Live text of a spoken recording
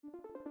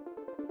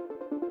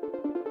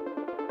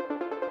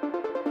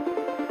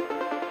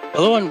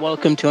Hello and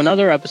welcome to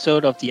another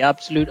episode of the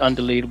Absolute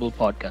Undeletable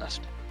podcast.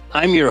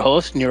 I'm your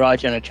host,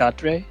 Niraj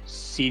Anachatre,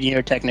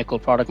 Senior Technical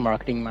Product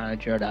Marketing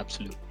Manager at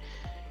Absolute.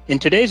 In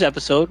today's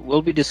episode,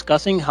 we'll be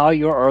discussing how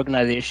your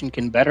organization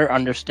can better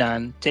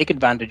understand, take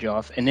advantage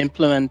of, and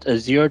implement a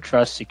zero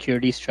trust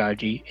security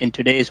strategy in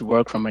today's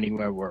work from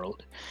anywhere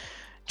world.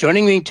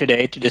 Joining me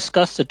today to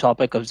discuss the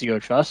topic of zero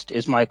trust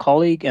is my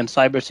colleague and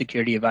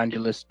cybersecurity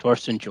evangelist,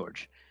 Torsten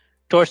George.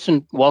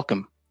 Torsten,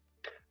 welcome.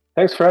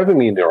 Thanks for having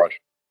me, Niraj.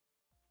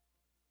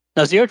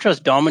 Now, zero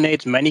trust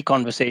dominates many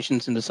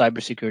conversations in the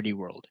cybersecurity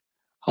world.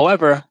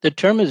 However, the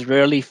term is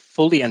rarely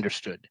fully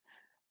understood.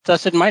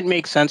 Thus, it might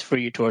make sense for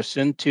you,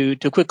 Torsten,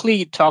 to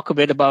quickly talk a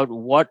bit about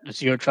what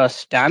zero trust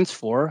stands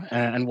for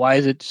and why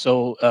is it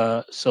so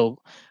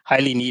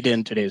highly needed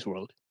in today's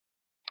world.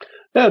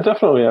 Yeah,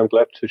 definitely. I'm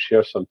glad to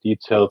share some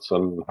details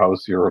on how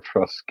zero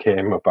trust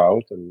came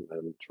about and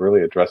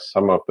really address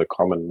some of the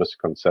common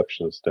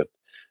misconceptions that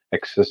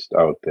exist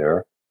out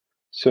there.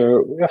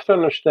 So we have to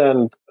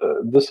understand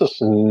this is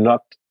not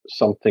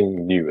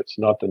something new. It's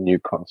not a new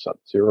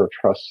concept. Zero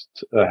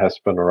trust has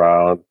been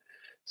around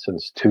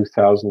since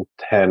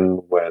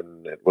 2010 when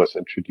it was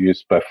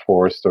introduced by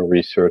Forrester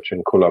Research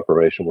in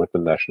collaboration with the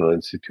National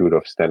Institute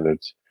of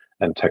Standards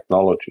and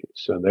Technology.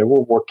 So they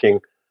were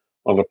working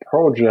on a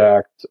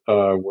project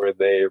where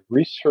they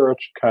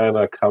researched kind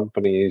of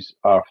companies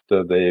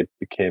after they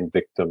became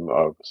victim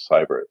of a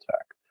cyber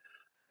attack.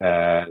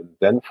 And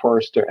then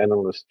Forrester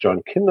analyst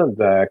John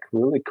Kinderdag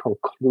really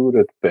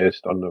concluded,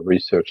 based on the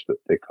research that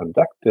they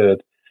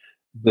conducted,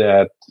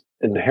 that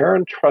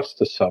inherent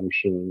trust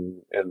assumption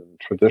in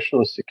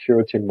traditional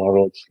security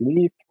models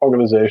leave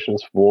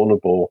organizations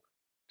vulnerable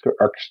to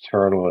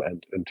external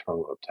and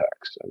internal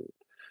attacks. And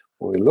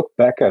when we look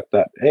back at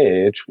that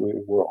age, we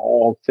were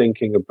all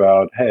thinking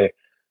about, hey,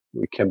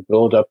 we can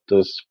build up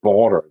this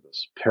border,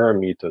 this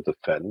perimeter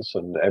defense,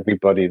 and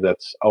everybody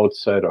that's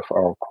outside of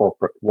our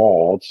corporate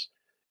walls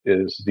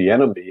is the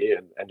enemy,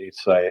 and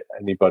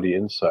anybody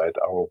inside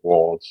our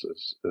walls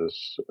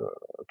is a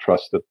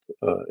trusted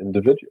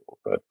individual.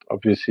 But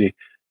obviously,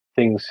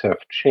 things have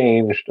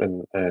changed,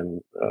 and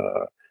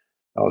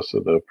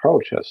also the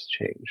approach has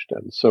changed,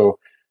 and so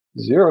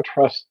zero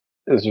trust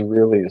is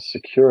really a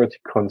security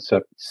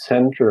concept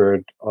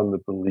centered on the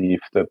belief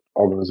that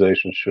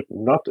organizations should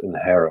not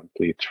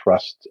inherently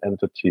trust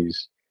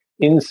entities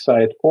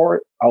inside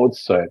or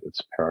outside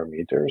its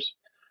parameters,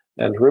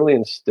 and really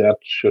instead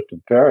should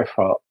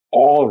verify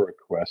all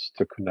requests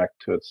to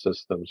connect to its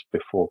systems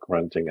before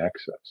granting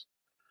access.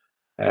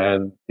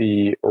 And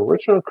the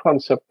original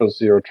concept of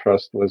zero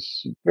trust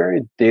was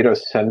very data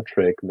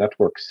centric,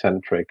 network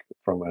centric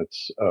from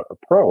its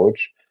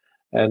approach,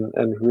 and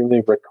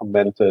really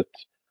recommended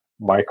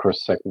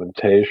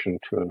microsegmentation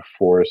to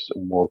enforce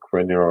more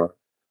granular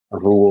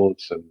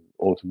rules and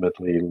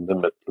ultimately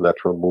limit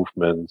lateral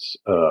movements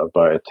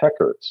by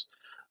attackers.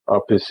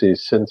 Obviously,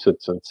 since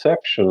its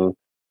inception,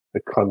 the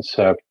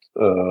concept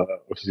of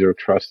zero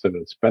trust and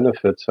its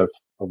benefits have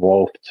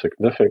evolved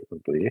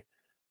significantly.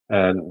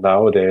 And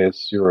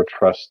nowadays, zero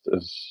trust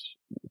is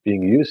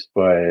being used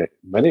by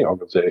many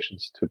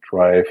organizations to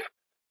drive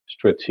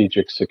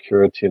strategic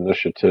security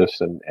initiatives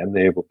and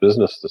enable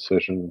business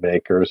decision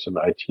makers and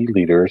IT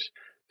leaders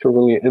to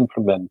really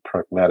implement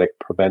pragmatic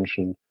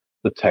prevention,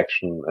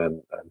 detection,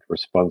 and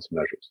response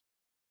measures.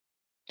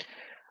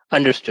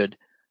 Understood.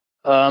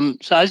 So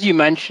as you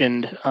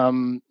mentioned,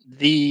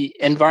 the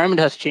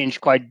environment has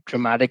changed quite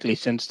dramatically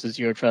since the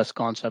zero trust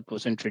concept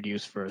was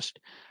introduced first,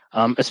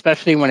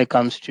 especially when it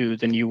comes to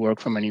the new work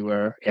from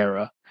anywhere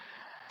era.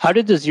 How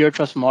did the zero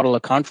trust model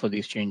account for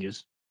these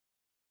changes?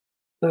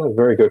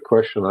 Very good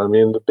question. I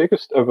mean, the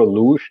biggest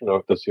evolution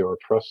of the zero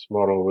trust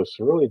model was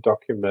really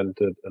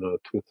documented in a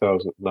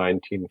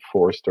 2019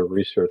 Forrester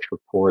research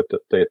report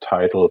that they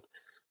titled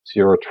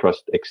Zero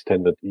Trust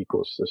Extended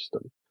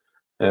Ecosystem.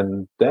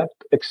 And that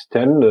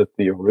extended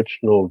the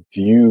original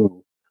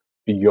view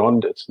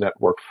beyond its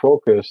network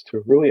focus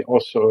to really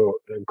also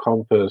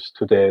encompass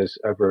today's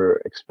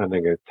ever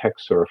expanding attack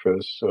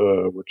surface,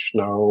 which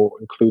now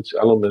includes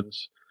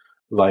elements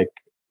like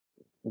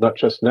not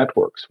just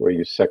networks where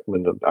you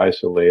segment and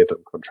isolate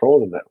and control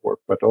the network,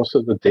 but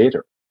also the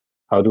data.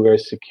 How do I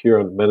secure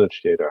and manage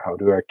data? How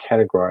do I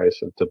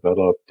categorize and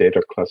develop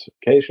data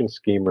classification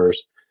schemas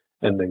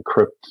and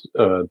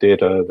encrypt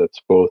data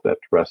that's both at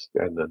rest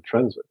and in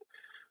transit?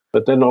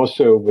 But then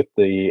also with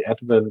the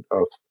advent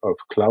of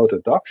cloud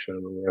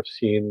adoption, we have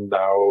seen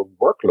now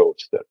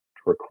workloads that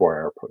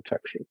require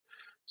protection.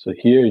 So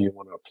here you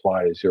want to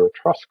apply zero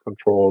trust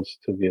controls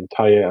to the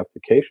entire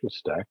application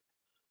stack,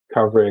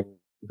 covering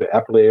the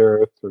app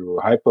layer through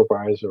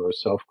hypervisor or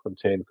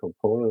self-contained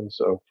components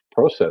of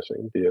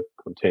processing, be it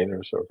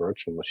containers or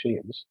virtual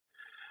machines.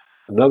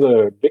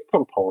 Another big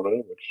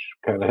component, which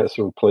kind of has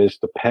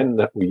replaced the pen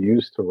that we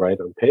use to write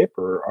on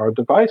paper, are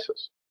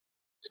devices.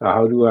 So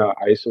how do I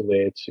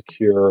isolate,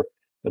 secure,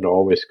 and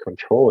always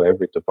control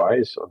every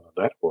device on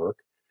the network?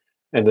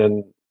 And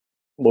then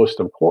most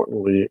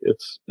importantly,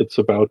 it's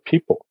about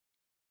people.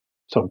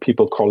 Some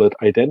people call it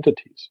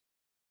identities.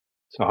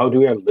 So how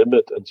do I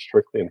limit and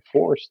strictly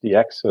enforce the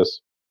access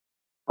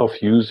of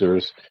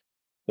users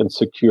and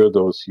secure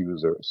those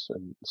users?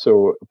 And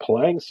so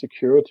applying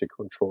security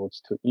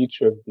controls to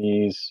each of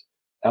these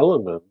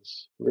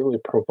elements really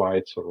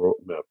provides a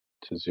roadmap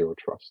to zero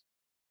trust.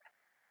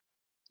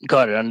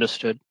 Got it.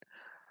 Understood.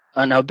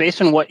 Now,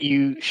 based on what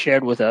you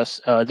shared with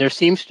us, there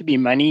seems to be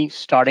many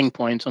starting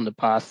points on the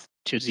path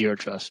to zero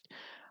trust.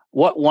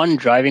 What one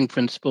driving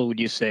principle would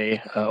you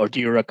say, or do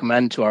you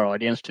recommend to our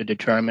audience to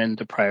determine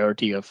the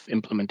priority of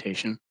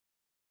implementation?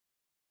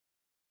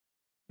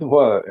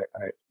 Well,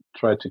 I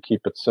try to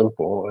keep it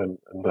simple. And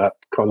in that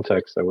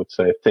context, I would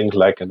say think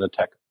like an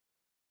attacker.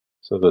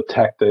 So the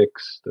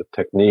tactics, the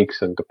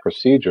techniques, and the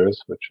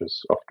procedures, which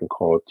is often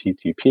called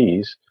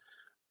TTPs,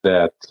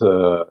 that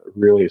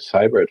really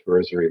cyber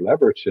adversary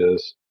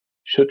leverages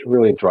should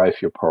really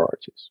drive your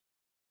priorities.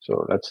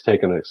 So let's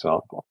take an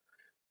example.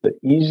 The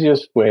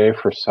easiest way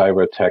for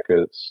cyber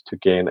attackers to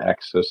gain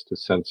access to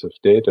sensitive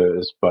data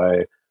is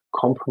by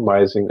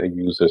compromising a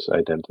user's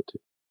identity.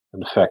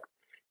 In fact,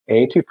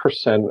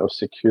 80% of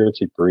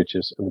security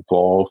breaches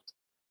involved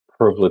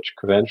privileged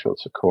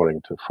credentials,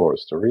 according to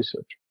Forrester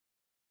Research.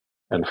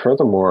 And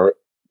furthermore,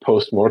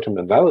 post-mortem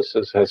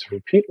analysis has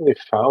repeatedly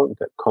found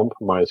that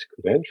compromised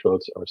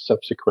credentials are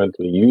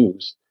subsequently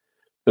used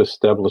to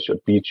establish a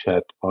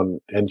beachhead on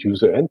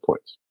end-user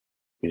endpoints,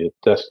 be it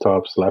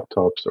desktops,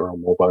 laptops, or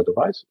mobile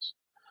devices.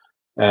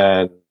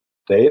 And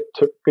they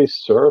typically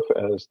serve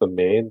as the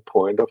main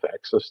point of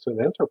access to an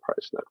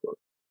enterprise network.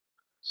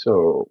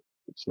 So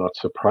it's not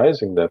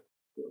surprising that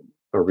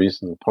a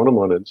recent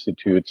Ponemon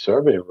Institute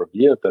survey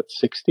revealed that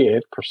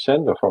 68%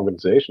 of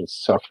organizations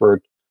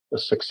suffered a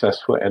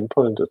successful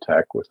endpoint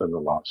attack within the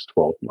last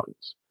 12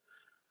 months.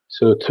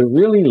 So to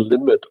really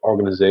limit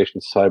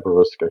organizations' cyber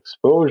risk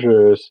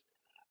exposures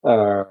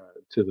to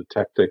the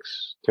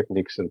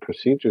techniques, and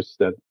procedures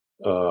that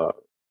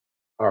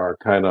are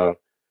kind of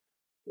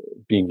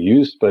being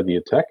used by the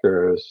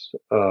attackers,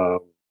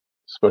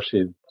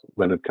 especially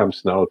when it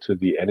comes now to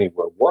the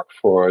anywhere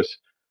workforce,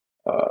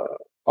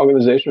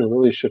 organizations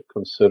really should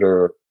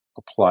consider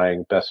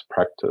applying best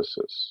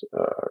practices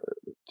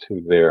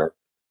to their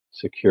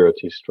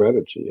security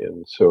strategy.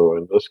 And so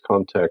in this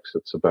context,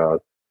 it's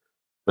about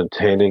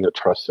maintaining a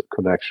trusted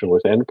connection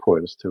with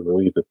endpoints to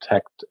really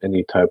detect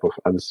any type of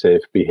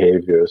unsafe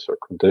behaviors or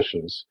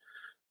conditions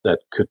that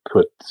could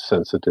put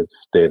sensitive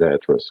data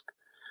at risk.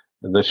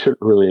 And this should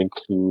really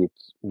include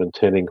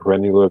maintaining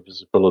granular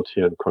visibility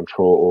and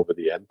control over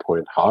the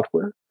endpoint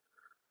hardware,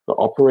 the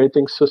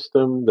operating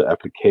system, the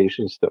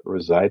applications that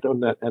reside on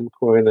that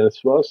endpoint,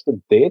 as well as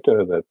the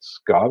data that's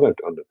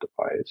gathered on the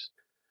device.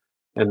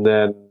 And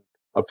then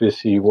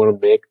obviously you want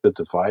to make the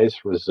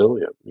device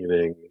resilient,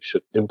 meaning you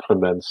should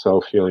implement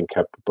self-healing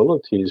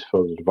capabilities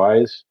for the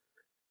device,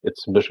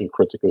 its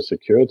mission-critical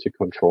security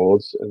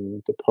controls,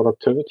 and the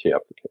productivity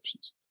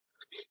applications.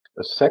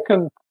 The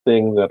second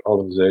thing that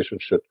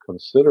organizations should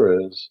consider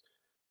is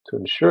to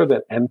ensure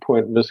that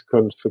endpoint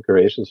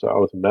misconfigurations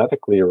are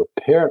automatically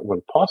repaired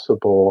when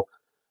possible.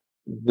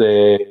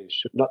 They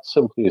should not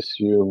simply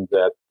assume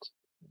that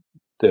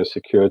their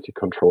security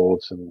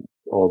controls and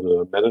all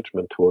the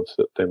management tools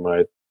that they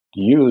might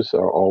use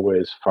are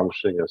always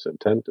functioning as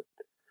intended.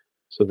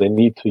 So they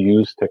need to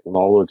use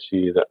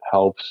technology that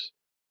helps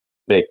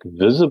make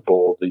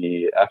visible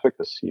the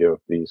efficacy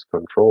of these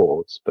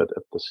controls, but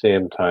at the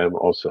same time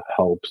also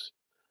helps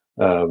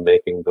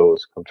making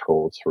those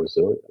controls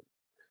resilient.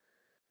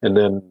 And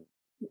then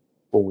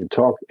when we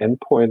talk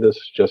endpoint is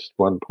just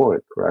one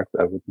point, correct?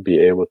 I wouldn't be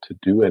able to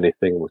do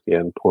anything with the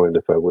endpoint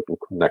if I wouldn't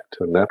connect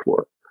to a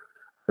network.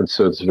 And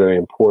so it's very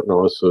important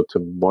also to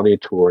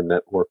monitor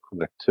network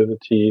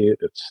connectivity,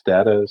 its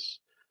status,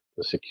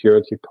 the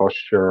security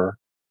posture,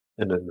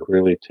 and then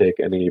really take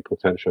any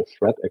potential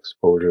threat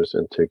exposures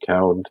into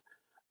account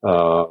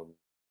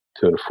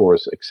to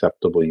enforce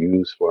acceptable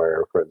use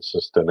via, for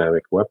instance,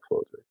 dynamic web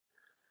filtering.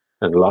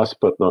 And last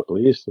but not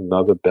least,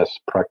 another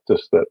best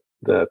practice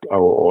that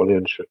our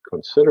audience should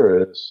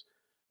consider is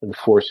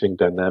enforcing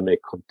dynamic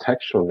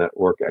contextual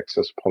network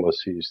access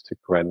policies to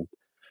grant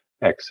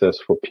access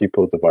for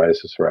people,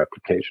 devices, or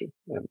application.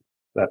 And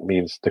that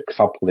means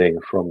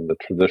decoupling from the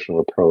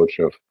traditional approach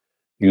of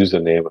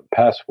username and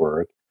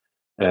password.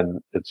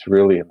 And it's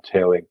really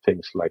entailing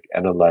things like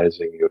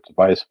analyzing your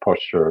device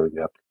posture,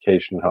 your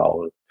application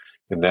health,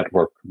 your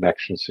network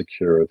connection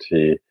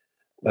security,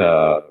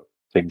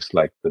 things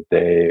like the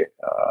day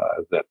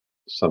that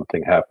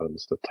something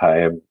happens, the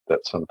time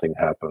that something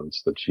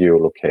happens, the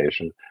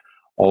geolocation.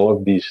 All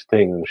of these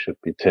things should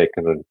be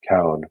taken into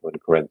account when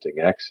granting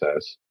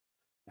access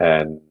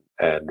and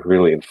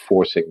really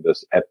enforcing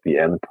this at the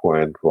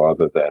endpoint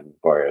rather than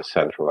via a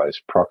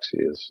centralized proxy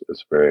is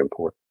very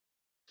important.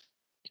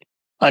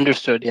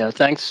 Understood. Yeah.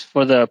 Thanks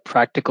for the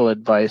practical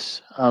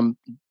advice.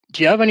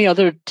 Do you have any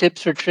other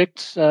tips or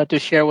tricks to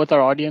share with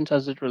our audience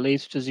as it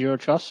relates to zero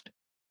trust?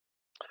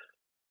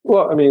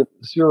 Well, I mean,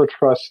 zero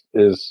trust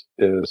is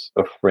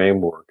a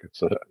framework.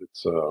 It's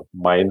a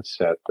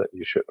mindset that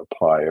you should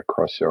apply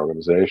across your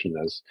organization.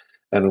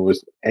 And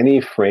with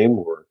any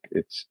framework,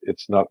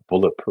 it's not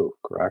bulletproof,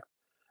 correct?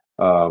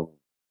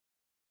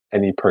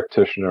 Any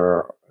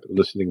practitioner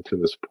listening to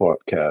this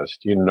podcast,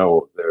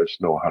 there's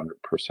no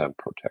 100%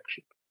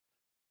 protection.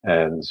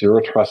 And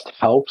zero trust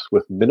helps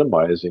with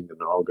minimizing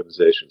an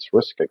organization's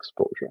risk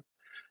exposure.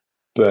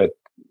 But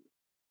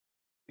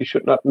you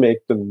should not make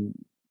the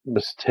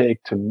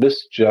mistake to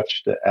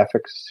misjudge the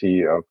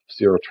efficacy of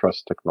zero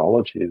trust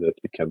technology that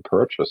you can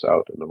purchase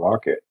out in the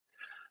market.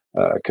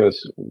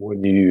 Because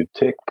when you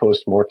take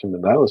post-mortem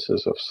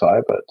analysis of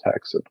cyber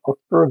attacks, it often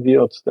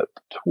reveals that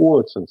the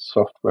tools and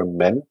software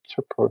meant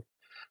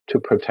to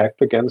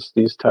protect against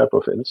these type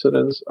of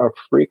incidents are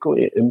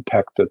frequently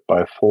impacted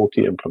by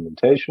faulty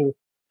implementation,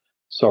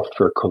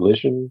 software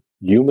collision,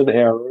 human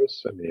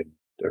errors. I mean,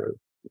 there are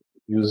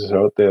users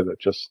out there that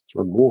just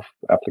remove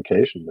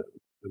application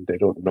and they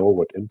don't know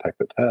what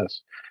impact it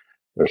has.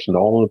 There's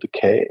normal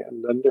decay,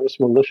 and then there's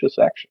malicious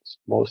actions.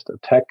 Most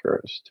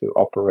attackers, to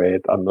operate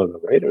under the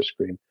radar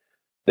screen,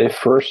 they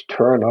first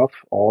turn off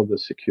all the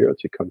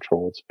security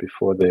controls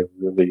before they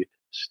really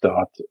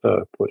start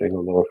putting a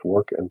lot of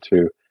work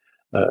into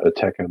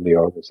attacking the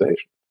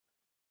organization.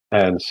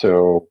 And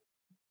so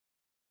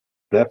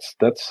that's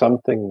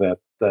something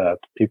that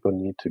people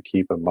need to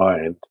keep in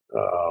mind,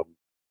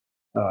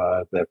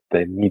 that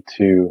they need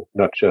to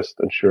not just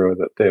ensure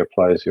that they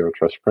apply zero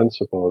trust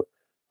principle,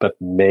 but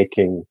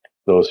making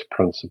those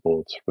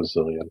principles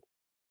resilient.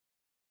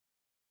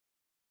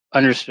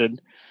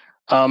 Understood.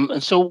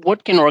 And so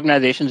what can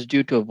organizations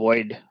do to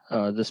avoid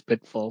this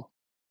pitfall?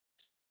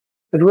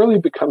 It really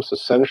becomes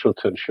essential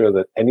to ensure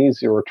that any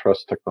zero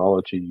trust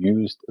technology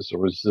used is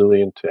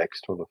resilient to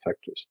external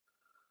factors.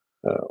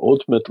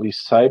 Ultimately,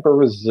 cyber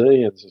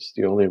resilience is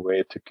the only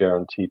way to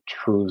guarantee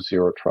true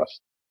zero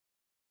trust.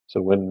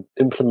 So when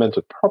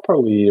implemented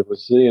properly,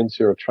 resilient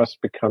zero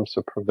trust becomes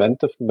a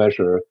preventive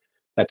measure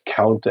that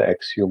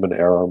counteracts human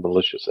error,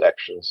 malicious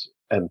actions,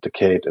 and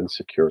decayed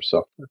insecure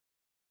software.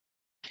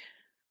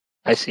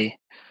 I see.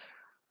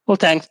 Well,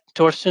 thanks,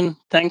 Torsten.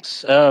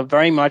 Thanks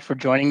very much for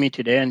joining me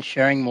today and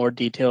sharing more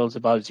details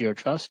about zero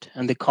trust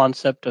and the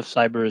concept of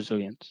cyber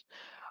resilience.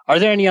 Are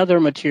there any other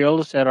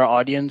materials that our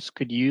audience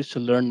could use to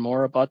learn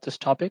more about this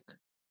topic?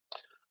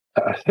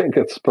 I think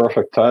it's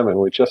perfect timing.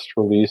 We just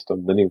released a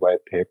mini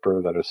white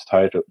paper that is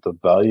titled The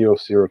Value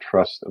of Zero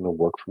Trust in a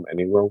Work from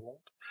Anywhere World.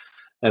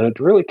 And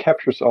it really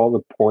captures all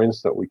the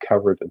points that we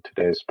covered in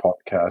today's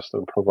podcast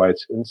and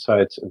provides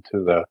insights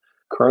into the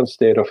current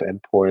state of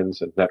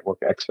endpoints and network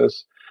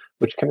access,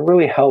 which can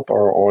really help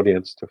our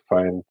audience to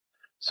find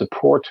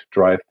support to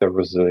drive their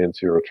resilient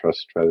zero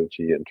trust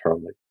strategy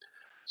internally.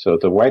 So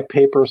the white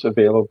paper is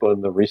available in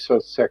the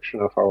research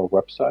section of our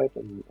website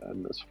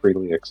and is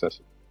freely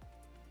accessible.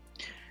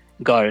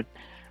 Got it.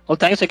 Well,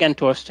 thanks again,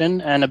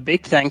 Torsten, and a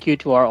big thank you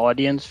to our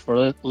audience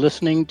for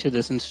listening to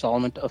this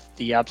installment of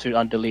the Absolute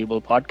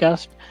Undeletable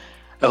podcast.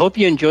 I hope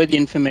you enjoyed the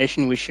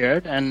information we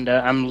shared, and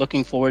I'm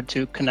looking forward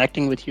to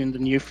connecting with you in the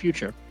near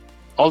future.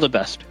 All the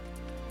best.